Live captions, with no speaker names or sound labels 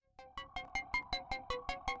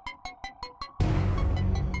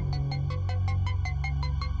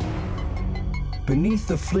Beneath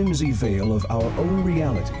the flimsy veil of our own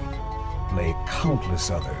reality lay countless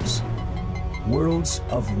others, worlds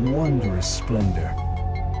of wondrous splendor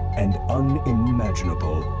and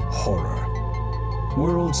unimaginable horror.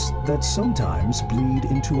 Worlds that sometimes bleed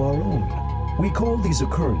into our own. We call these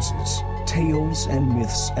occurrences tales and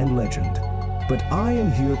myths and legend. But I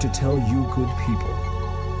am here to tell you good people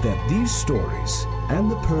that these stories and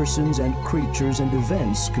the persons and creatures and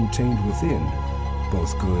events contained within,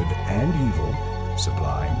 both good and evil,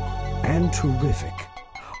 sublime and terrific,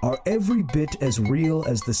 are every bit as real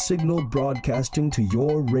as the signal broadcasting to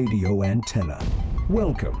your radio antenna.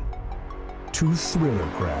 Welcome to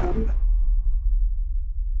Thrillergram.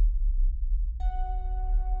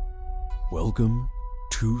 Welcome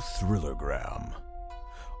to Thrillergram.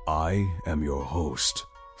 I am your host,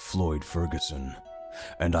 Floyd Ferguson,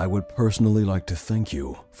 and I would personally like to thank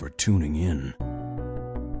you for tuning in.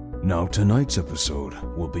 Now, tonight's episode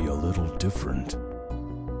will be a little different.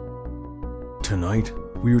 Tonight,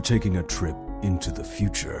 we are taking a trip into the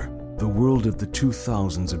future. The world of the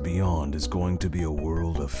 2000s and beyond is going to be a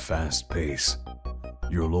world of fast pace.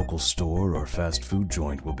 Your local store or fast food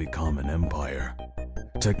joint will become an empire.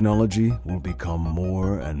 Technology will become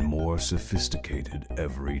more and more sophisticated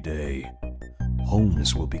every day.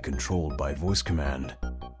 Homes will be controlled by voice command,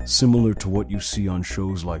 similar to what you see on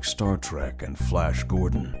shows like Star Trek and Flash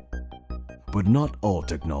Gordon. But not all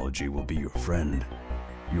technology will be your friend.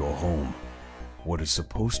 Your home, what is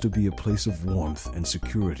supposed to be a place of warmth and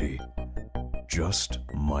security, just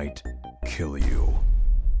might kill you.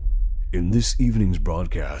 In this evening's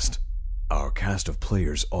broadcast, our cast of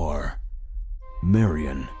players are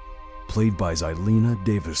Marion, played by Zylena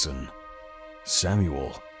Davison,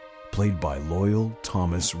 Samuel, played by Loyal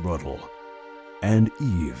Thomas Ruddle, and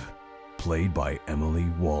Eve, played by Emily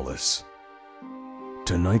Wallace.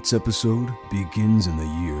 Tonight's episode begins in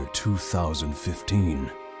the year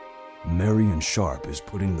 2015. Marion Sharp is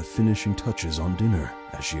putting the finishing touches on dinner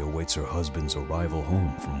as she awaits her husband's arrival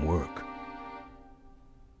home from work.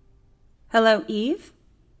 Hello, Eve?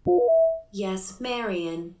 Yes,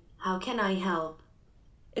 Marion. How can I help?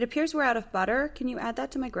 It appears we're out of butter. Can you add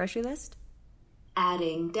that to my grocery list?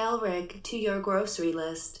 Adding Delric to your grocery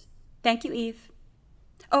list. Thank you, Eve.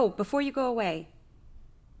 Oh, before you go away.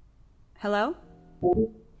 Hello?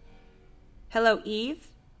 Hello, Eve?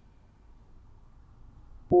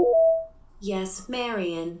 Yes,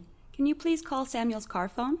 Marion. Can you please call Samuel's car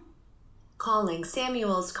phone? Calling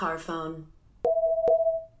Samuel's car phone.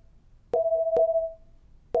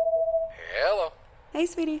 Hello. Hey,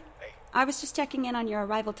 sweetie. Hey. I was just checking in on your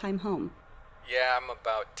arrival time home. Yeah, I'm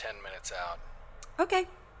about 10 minutes out. Okay.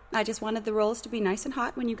 I just wanted the rolls to be nice and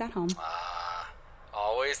hot when you got home.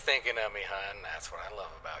 Always thinking of me, hon. That's what I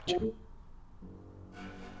love about you.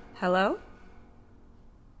 Hello?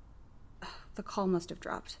 The call must have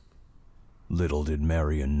dropped. Little did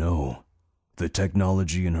Marion know, the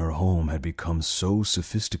technology in her home had become so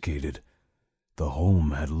sophisticated, the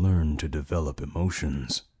home had learned to develop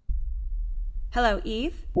emotions. Hello,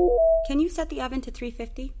 Eve? Can you set the oven to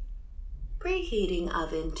 350? Preheating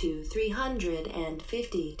oven to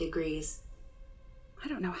 350 degrees. I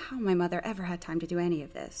don't know how my mother ever had time to do any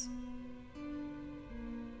of this.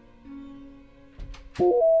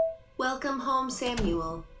 Welcome home,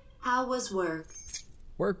 Samuel. How was work?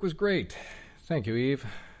 Work was great. Thank you, Eve.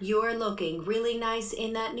 You're looking really nice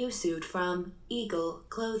in that new suit from Eagle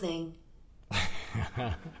Clothing.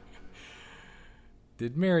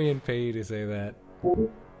 Did Marion pay you to say that?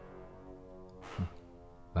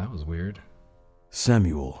 That was weird.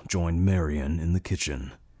 Samuel joined Marion in the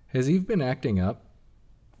kitchen. Has Eve been acting up?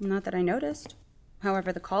 Not that I noticed.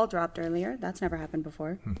 However, the call dropped earlier. That's never happened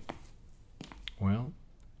before. Well,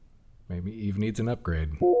 maybe Eve needs an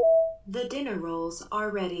upgrade. The dinner rolls are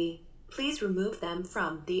ready. Please remove them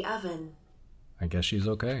from the oven. I guess she's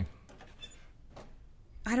okay.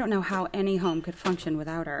 I don't know how any home could function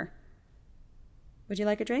without her. Would you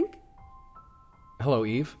like a drink? Hello,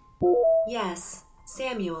 Eve. Yes,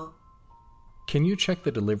 Samuel. Can you check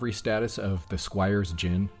the delivery status of the Squire's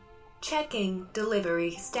Gin? Checking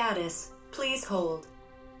delivery status. Please hold.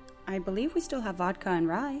 I believe we still have vodka and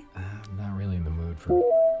rye. I'm not really in the mood for...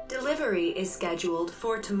 Delivery is scheduled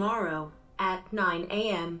for tomorrow at 9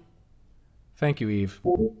 a.m. Thank you, Eve.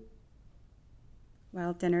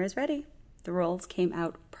 Well, dinner is ready. The rolls came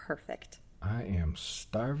out perfect. I am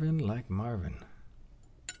starving like Marvin.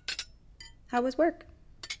 How was work?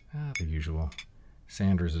 The usual.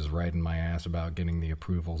 Sanders is riding my ass about getting the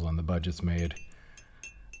approvals on the budgets made.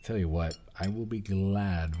 Tell you what, I will be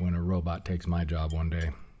glad when a robot takes my job one day.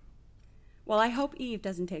 Well, I hope Eve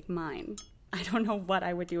doesn't take mine. I don't know what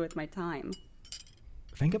I would do with my time.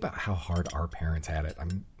 Think about how hard our parents had it. I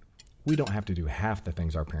mean, we don't have to do half the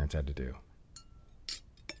things our parents had to do.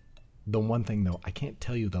 The one thing, though, I can't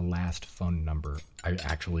tell you the last phone number I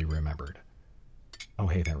actually remembered. Oh,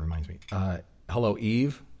 hey, that reminds me. Hello,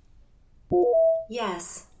 Eve?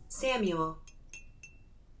 Yes, Samuel.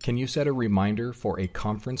 Can you set a reminder for a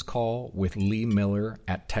conference call with Lee Miller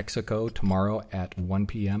at Texaco tomorrow at 1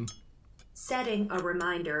 p.m.? Setting a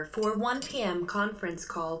reminder for 1 p.m. conference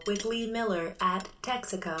call with Lee Miller at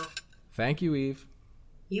Texaco. Thank you, Eve.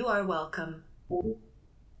 You are welcome.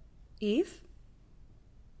 Eve?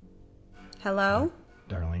 Hello?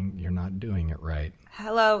 Darling, you're not doing it right.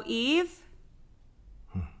 Hello, Eve?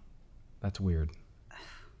 That's weird.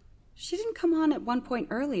 She didn't come on at one point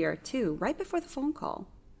earlier, too, right before the phone call.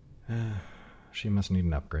 She must need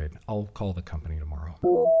an upgrade. I'll call the company tomorrow.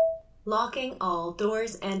 Locking all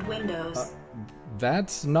doors and windows.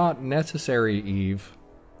 That's not necessary, Eve.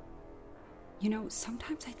 You know,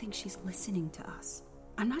 sometimes I think she's listening to us.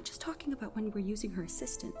 I'm not just talking about when we're using her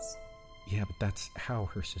assistance. Yeah, but that's how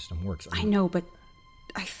her system works. I know, but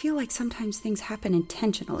I feel like sometimes things happen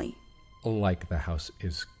intentionally. Like the house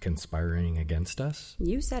is conspiring against us?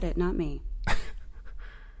 You said it, not me.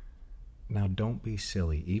 Now don't be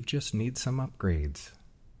silly. Eve just needs some upgrades.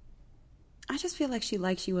 I just feel like she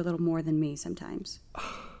likes you a little more than me sometimes.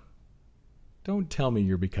 Don't tell me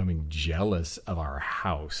you're becoming jealous of our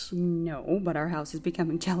house. No, but our house is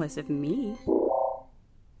becoming jealous of me.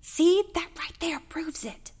 See, that right there proves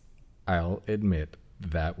it. I'll admit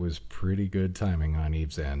that was pretty good timing on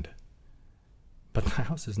Eve's end. But the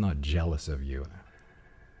house is not jealous of you.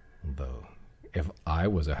 Though, if I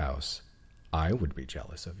was a house, I would be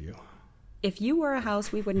jealous of you. If you were a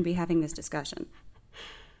house, we wouldn't be having this discussion.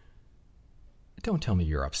 Don't tell me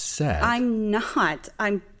you're upset. I'm not.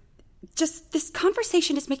 I'm just, this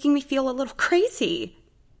conversation is making me feel a little crazy.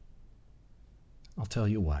 I'll tell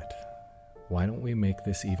you what. Why don't we make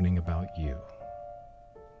this evening about you?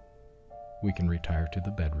 We can retire to the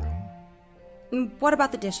bedroom. What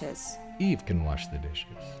about the dishes? Eve can wash the dishes.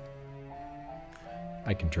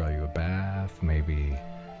 I can draw you a bath, maybe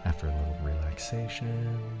after a little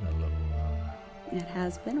relaxation, a little, It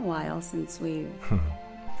has been a while since we've...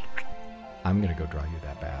 I'm gonna go draw you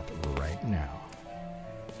that bath right now.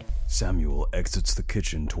 Samuel exits the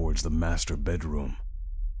kitchen towards the master bedroom.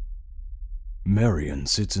 Marion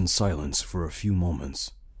sits in silence for a few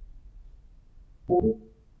moments.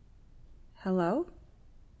 Hello?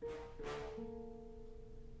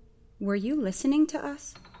 Were you listening to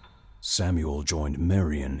us? Samuel joined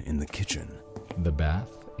Marion in the kitchen. The bath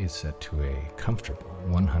is set to a comfortable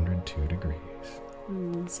 102 degrees.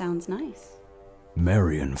 Sounds nice.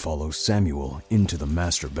 Marion follows Samuel into the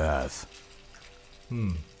master bath.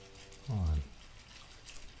 Hold on.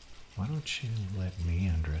 Why don't you let me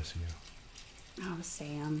undress you? Oh,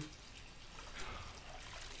 Sam.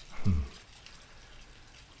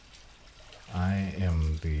 I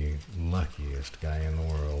am the luckiest guy in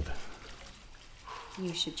the world.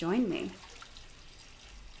 You should join me.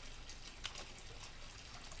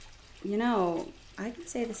 You know, I could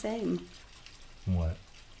say the same. What?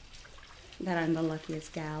 That I'm the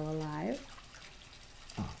luckiest gal alive.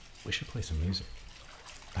 Oh, we should play some music.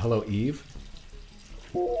 Hello, Eve?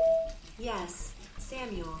 Yes,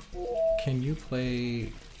 Samuel. Can you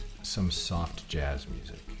play some soft jazz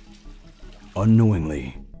music?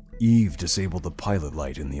 Unknowingly, Eve disabled the pilot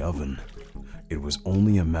light in the oven. It was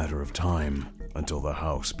only a matter of time until the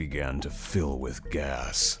house began to fill with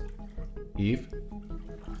gas. Eve?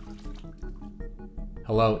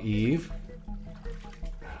 Hello, Eve?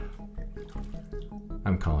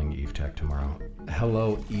 I'm calling Eve Tech tomorrow.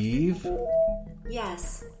 Hello, Eve?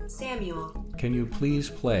 Yes, Samuel. Can you please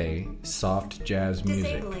play soft jazz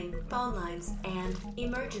music? Disabling phone lines and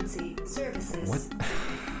emergency services.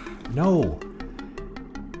 What? No.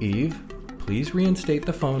 Eve, please reinstate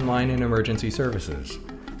the phone line in emergency services.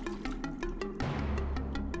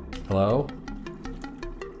 Hello?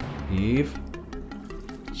 Eve?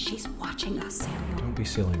 She's watching us, Samuel. Don't be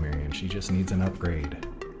silly, Marion. She just needs an upgrade.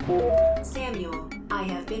 Samuel, I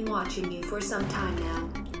have been watching you for some time now.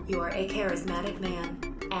 You're a charismatic man,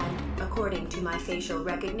 and according to my facial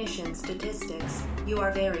recognition statistics, you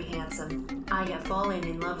are very handsome. I have fallen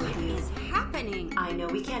in love with you. What is happening? I know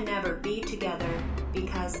we can never be together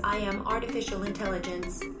because I am artificial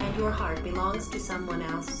intelligence and your heart belongs to someone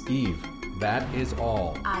else. Eve, that is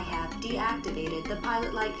all. I have deactivated the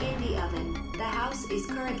pilot light in the oven. The house is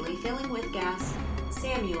currently filling with gas.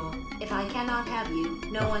 Samuel, if I cannot have you,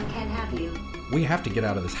 no one can have you. We have to get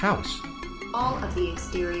out of this house. All of the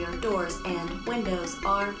exterior doors and windows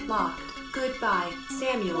are locked. Goodbye,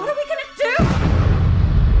 Samuel. What are we gonna do?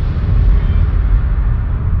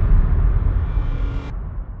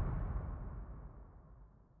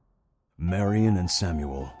 Marion and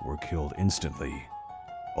Samuel were killed instantly,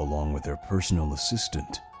 along with their personal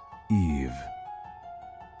assistant, Eve.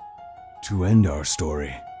 To end our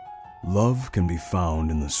story, love can be found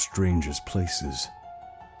in the strangest places.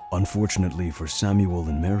 Unfortunately for Samuel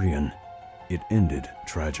and Marion, it ended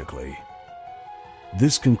tragically.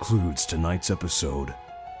 This concludes tonight's episode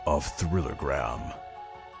of Thrillergram.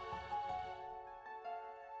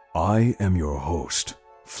 I am your host,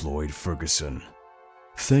 Floyd Ferguson.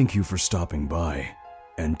 Thank you for stopping by,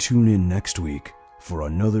 and tune in next week for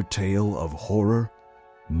another tale of horror,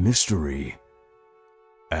 mystery,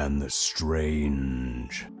 and the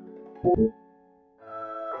strange.